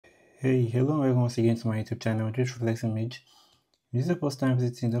Hey, hello and welcome once again to my YouTube channel, Just Reflex Image. If this is the first time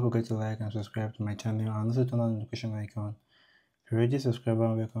visiting, don't forget to like and subscribe to my channel and also turn on the notification icon. If you're already a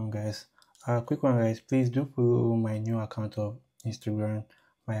subscriber, welcome guys. Quick one guys, please do follow my new account of Instagram.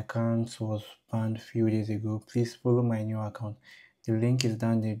 My account was banned a few days ago. Please follow my new account. The link is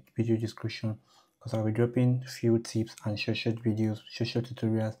down in the video description because I'll be dropping few tips and short videos, short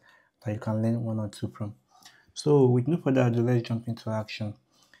tutorials that you can learn one or two from. So with no further ado, let's jump into action.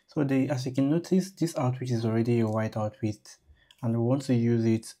 So as you can notice, this outfit is already a white outfit and we want to use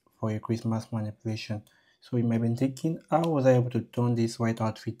it for a Christmas manipulation. So you might be thinking, how was I able to turn this white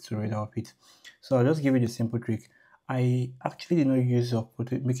outfit to red outfit? So I'll just give you the simple trick. I actually did not use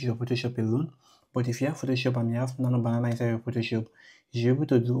make use of Photoshop alone, but if you have Photoshop and you have Nano Banana inside your Photoshop, you're able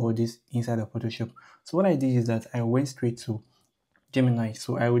to do all this inside of Photoshop. So what I did is that I went straight to Gemini.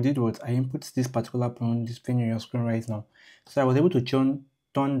 So I did what I input this particular prompt displaying on your screen right now. So I was able to turn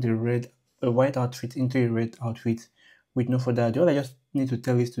a white outfit into a red outfit with no further ado. All I just need to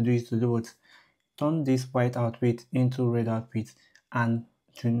tell is to do what? Turn this white outfit into red outfit and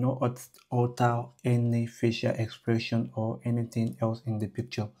do not alter any facial expression or anything else in the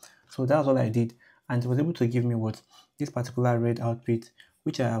picture. So that's all I did, and it was able to give me what? This particular red outfit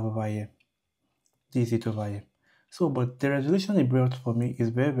which I have over here. This is it over here. So, but the resolution it brought for me is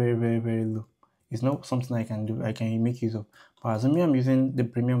very low. It's not something I can make use of. But assuming I'm using the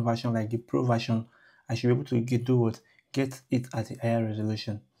premium version, like the pro version, I should be able to get it at a higher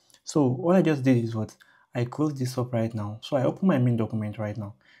resolution. So what I just did is what? I close this up right now. So I open my main document right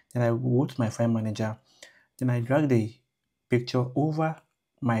now. Then I go to my file manager. Then I drag the picture over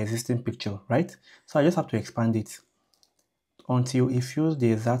my existing picture, right? So I just have to expand it until it fills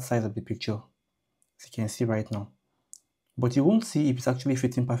the exact size of the picture, as you can see right now. But you won't see if it's actually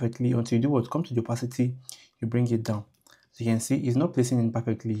fitting perfectly until you do what? Come to the opacity, you bring it down. So you can see it's not placing in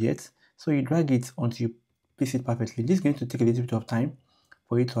perfectly yet. So you drag it until you place it perfectly. This is going to take a little bit of time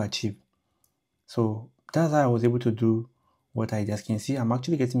for it to achieve. So that's how I was able to do what I just can see. I'm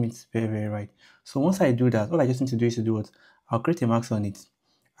actually getting it very right. So once I do that, all I just need to do is to do what? I'll create a mask on it.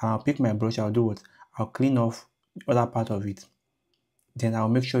 And I'll pick my brush, I'll do what? I'll clean off the other part of it. Then I'll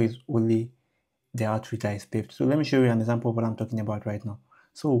make sure it's only the outfit I saved. So let me show you an example of what I'm talking about right now.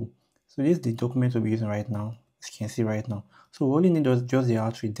 So this is the document we'll be using right now, as you can see right now. So we only need just the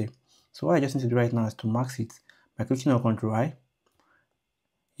outfit there. So what I just need to do right now is to mask it by clicking on Ctrl I.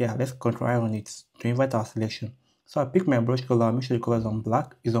 Yeah, let's Ctrl I on it to invite our selection. So I pick my brush color, I'll make sure the color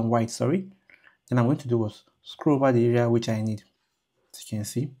is on white, sorry. Then I'm going to do what? Scroll over the area which I need, as you can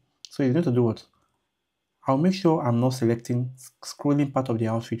see. So you're going to do what? I'll make sure I'm not scrolling part of the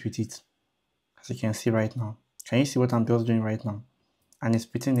outfit with it, as you can see right now. Can you see what I'm just doing right now? And it's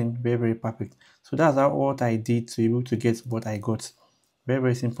fitting in very perfect. So that's what I did to be able to get what I got.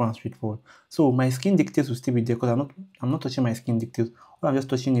 Very simple and straightforward. So my skin details will still be there because I'm not touching my skin details. All I'm just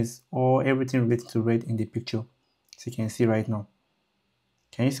touching is everything related to red in the picture, as you can see right now.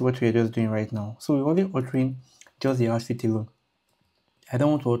 Can you see what we're just doing right now? So we're only altering just the outfit alone. I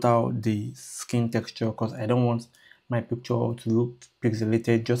don't want to alter the skin texture because I don't want my picture to look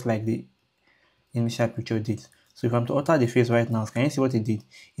pixelated just like the initial picture did. So if I'm to alter the face right now, can you see what it did?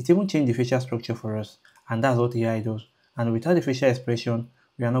 It even changed the facial structure for us, and that's what AI does. And without the facial expression,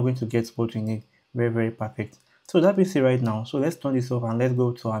 we are not going to get what we need. Very perfect. So that being said right now, so let's turn this off and let's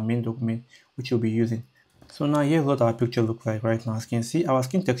go to our main document which we'll be using. So now here's what our picture looks like right now. As you can see, our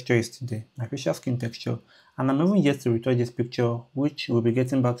skin texture is today, my facial skin texture, and I'm even yet to return this picture, which we'll be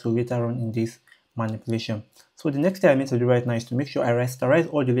getting back to later on in this manipulation. So the next thing I need to do right now is to make sure I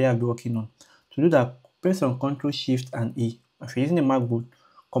rasterize all the layers I'll be working on. To do that, press on Ctrl Shift and E. If you're using a MacBook,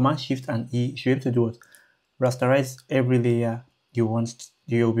 Command Shift and E, you should be able to do what? Rasterize every layer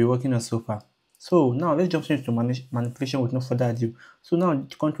you'll be working on so far. So now let's jump into manipulation with no further ado. So now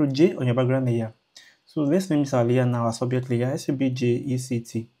Ctrl J on your background layer. So let's name this our layer now, our subject layer,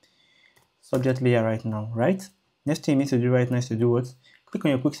 SUBJECT. Subject layer right now, right? Next thing you need to do right now is to do what? Click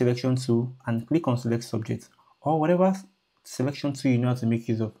on your quick selection tool and click on select subject, or whatever selection tool you know how to make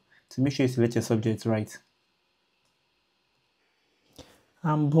use of, to make sure you select your subject right.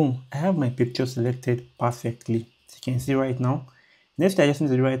 And boom, I have my picture selected perfectly, as you can see right now. Next thing I just need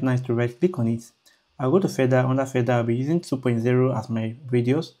to do right now is to right click on it. I'll go to feather. Under feather, I'll be using 2.0 as my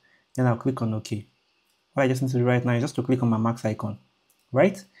radius. Then I'll click on OK. What I just need to do right now is just to click on my max icon,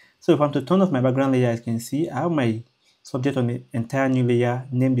 right? So if I'm to turn off my background layer, as you can see, I have my subject on the entire new layer,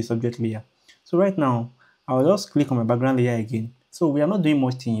 named the subject layer. So right now, I'll just click on my background layer again. So we are not doing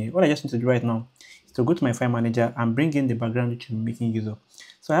much thing here. What I just need to do right now is to go to my file manager and bring in the background which I'm making use of.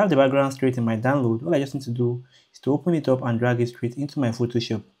 So I have the background straight in my download. All I just need to do is to open it up and drag it straight into my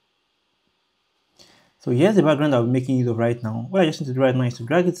Photoshop. So here's the background I'll be making use of right now. What I just need to do right now is to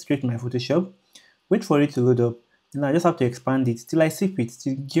drag it straight to my Photoshop, wait for it to load up, then I just have to expand it till I see it,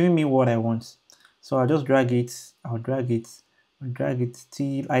 till giving me what I want. So I'll just drag it, I'll drag it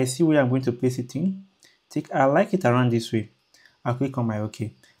till I see where I'm going to place it in. I like it around this way. I'll click on my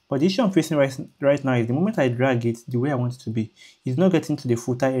OK. But the issue I'm facing right now is the moment I drag it the way I want it to be, it's not getting to the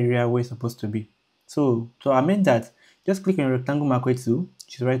footer area where it's supposed to be. So to amend that, just click on your rectangle marquee tool,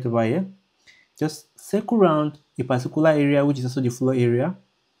 which is right over here. Just circle around a particular area, which is also the floor area.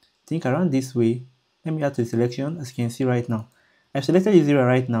 Think around this way. Let me add to the selection, as you can see right now. I've selected this area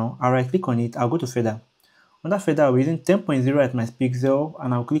right now. I'll right click on it. I'll go to feather. On that feather, I'll be using 10.0 at my pixel,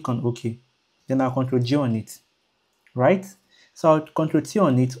 and I'll click on OK. Then I'll Ctrl G on it. Right? So I'll Ctrl T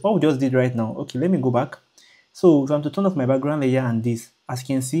on it. All we just did right now. Okay, let me go back. So if I'm to turn off my background layer and this, as you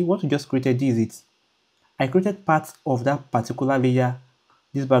can see, what we just created is it. I created parts of that particular layer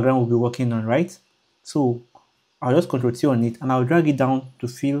this background will be working on, right? So I'll just Ctrl T on it and I'll drag it down to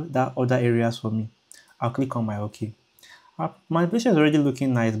fill that other areas for me. I'll click on my OK. My picture is already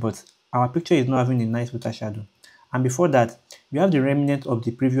looking nice, but our picture is not having a nice footer shadow. And before that, we have the remnant of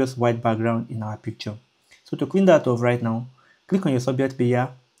the previous white background in our picture. So to clean that off right now, click on your subject layer,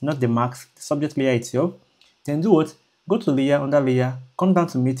 not the mask, the subject layer itself. Then do what? Go to layer, under layer, come down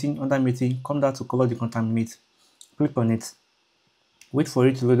to meeting, under meeting, come down to color decontaminate. Click on it. Wait for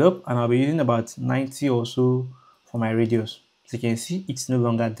it to load up, and I'll be using about 90 or so for my radius. As you can see, it's no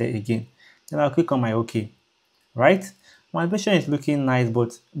longer there again. Then I'll click on my OK. Right? My picture is looking nice,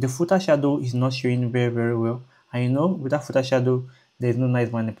 but the footer shadow is not showing very well. And you know, with that footer shadow, there's no nice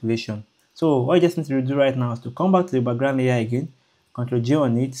manipulation. So what you just need to do right now is to come back to the background layer again, Ctrl J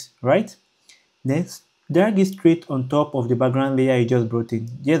on it, right? Then drag it straight on top of the background layer you just brought in.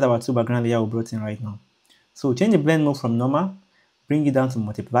 Here's our two background layers we brought in right now. So change the blend mode from normal, bring it down to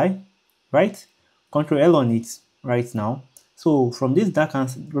multiply, right? Ctrl L on it right now. So from this left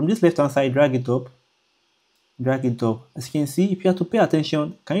hand side, drag it up. As you can see, if you have to pay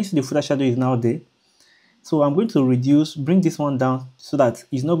attention, can you see the footer shadow is now there? So I'm going to bring this one down so that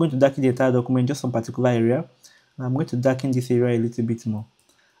it's not going to darken the entire document, just some particular area. And I'm going to darken this area a little bit more.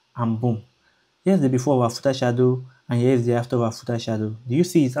 And boom. Here's the before of our footer shadow, and here's the after of our footer shadow. Do you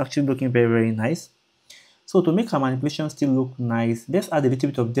see it's actually looking very nice? So to make our manipulation still look nice, let's add a little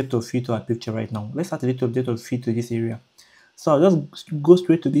bit of depth of field to our picture right now. Let's add a little depth of field to this area. So I'll just go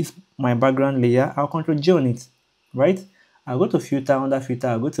straight to this, my background layer. I'll Ctrl J on it, right? I'll go to filter, under filter,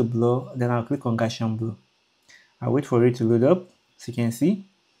 I'll go to blur, then I'll click on Gaussian blur. I'll wait for it to load up. As you can see,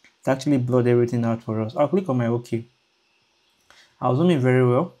 it's actually blurred everything out for us. I'll click on my OK. I'll zoom in very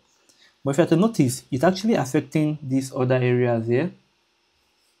well. But if you have to notice, it's actually affecting these other areas here.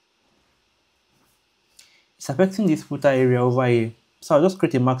 It's affecting this footer area over here. So I'll just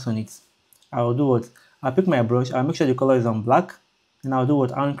create a mask on it. I'll do what? I'll pick my brush, I'll make sure the color is on black. And I'll do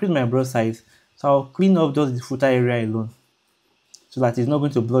what? I'll increase my brush size. So I'll clean up just the footer area alone, so that it's not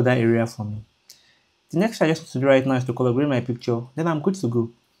going to blur that area for me. The next thing I just need to do right now is to color grade my picture. Then I'm good to go.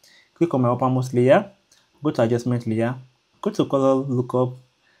 Click on my uppermost layer, go to adjustment layer, go to color lookup.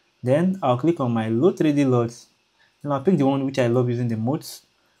 Then I'll click on my low 3D LUTs. Then I'll pick the one which I love using the most,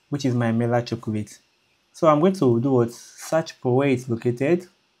 which is my Mela Chocolate. So I'm going to do what? Search for where it's located.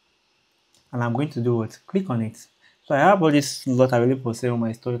 And I'm going to do what? Click on it. So I have all this lot available for sale on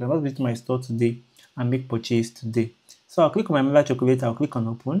my store. You can just visit my store today and make purchase today. So I'll click on my Mela Chocolate, I'll click on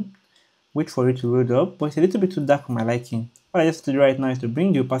open. Wait for it to load up, but it's a little bit too dark for my liking. What I just do right now is to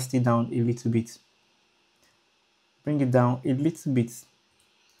bring the opacity down a little bit. Bring it down a little bit.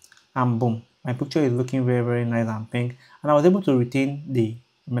 And boom, my picture is looking very nice and pink. And I was able to retain the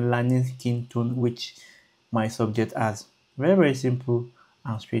melanin skin tone which my subject has. Very simple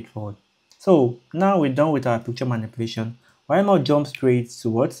and straightforward. So now we're done with our picture manipulation. Why not jump straight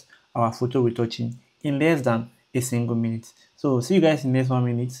towards our photo retouching in less than a single minute? So see you guys in the next 1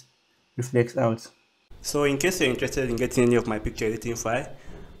 minute. Reflex out. So in case you're interested in getting any of my picture editing file,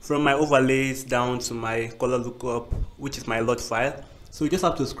 from my overlays down to my color lookup, which is my LUT file, so you just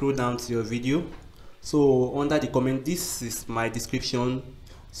have to scroll down to your video. So under the comment, this is my description.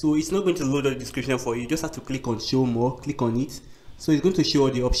 So it's not going to load the description for you. You just have to click on show more, click on it. So it's going to show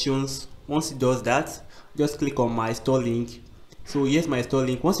all the options. Once it does that, just click on my store link. So here's my store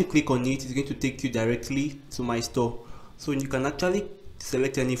link. Once you click on it, it's going to take you directly to my store. So you can actually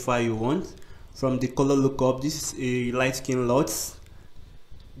select any file you want. From the color lookup, this is a light skin LUTs.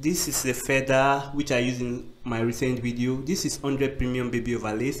 This is a feather which I use in my recent video. This is 100 premium baby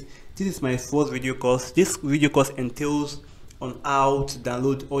overlays. This is my first video course. This video course entails on how to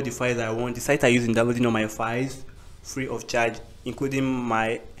download all the files I want. The site I use in downloading all my files free of charge, including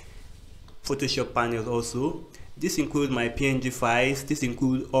my Photoshop panels also. This includes my PNG files, this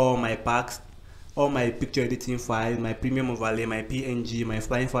includes all my packs, all my picture editing files, my premium overlay, my PNG, my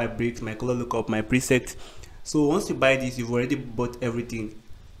flying fabrics, my color lookup, my presets. So once you buy this, you've already bought everything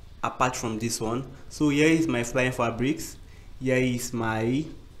apart from this one. So here is my flying fabrics, here is my,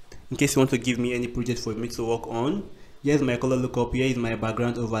 in case you want to give me any project for me to work on, here's my color lookup, here is my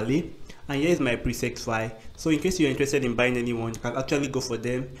background overlay, and here is my presets file. So in case you're interested in buying anyone, you can actually go for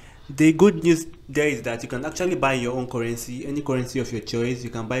them. The good news there is that you can actually buy your own currency, any currency of your choice. You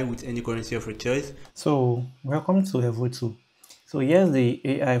can buy with any currency of your choice. So welcome to Evo2. So here's the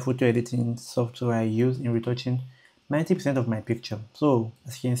AI photo editing software I use in retouching 90% of my picture. So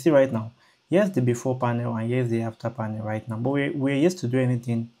as you can see right now, here's the before panel and here's the after panel right now. But we're used to do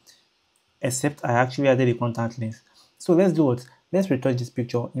anything except I actually added a contact lens. So let's do what? Let's retouch this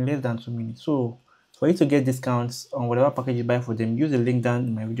picture in less than 2 minutes. So for you to get discounts on whatever package you buy for them, use the link down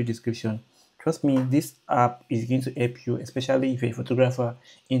in my video description. Trust me, this app is going to help you, especially if you're a photographer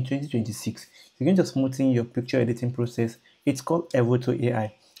in 2026. You're going to smoothen your picture editing process. It's called Evo2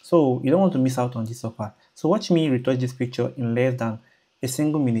 AI. So you don't want to miss out on this offer. So watch me retouch this picture in less than a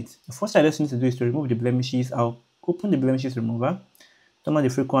single minute. The first thing I just need to do is to remove the blemishes. I'll open the blemishes remover, turn on the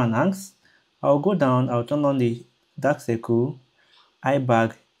frequent enhance. I'll go down, I'll turn on the dark circle, eye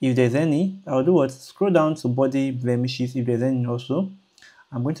bag. If there's any, I'll do what? Scroll down to body blemishes if there's any also.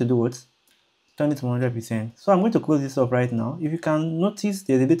 I'm going to do what? Turn it to 100%. So I'm going to close this up right now. If you can notice,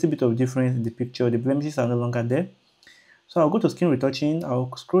 there's a little bit of difference in the picture. The blemishes are no longer there. So I'll go to skin retouching.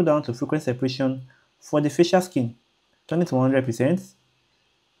 I'll scroll down to frequency separation for the facial skin. Turn it to 100%.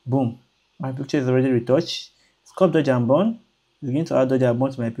 Boom. My picture is already retouched. Sculpt dodge and burn. Begin to add dodge and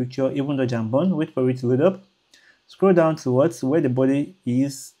burn to my picture, even dodge and burn. Wait for it to load up. Scroll down to where the body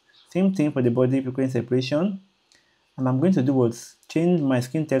is. Same thing for the body frequency separation. And I'm going to do what? Change my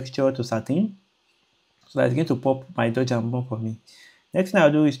skin texture to satin. So that it's going to pop my dodge and burn for me. Next thing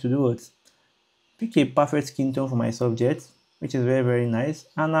I'll do is to do what? Pick a perfect skin tone for my subject, which is very, very nice.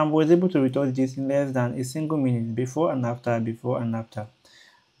 And I was able to retouch this in less than a single minute, before and after, before and after.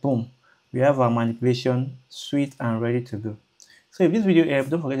 Boom. We have our manipulation sweet and ready to go. So if this video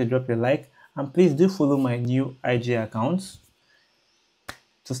helped, don't forget to drop a like. And please do follow my new IG accounts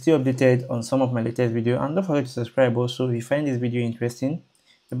to stay updated on some of my latest videos. And don't forget to subscribe also if you find this video interesting.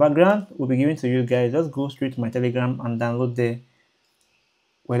 The background will be given to you guys. Just go straight to my Telegram and download there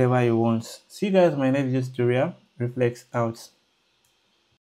wherever you want. See you guys in my next video tutorial. Reflex out.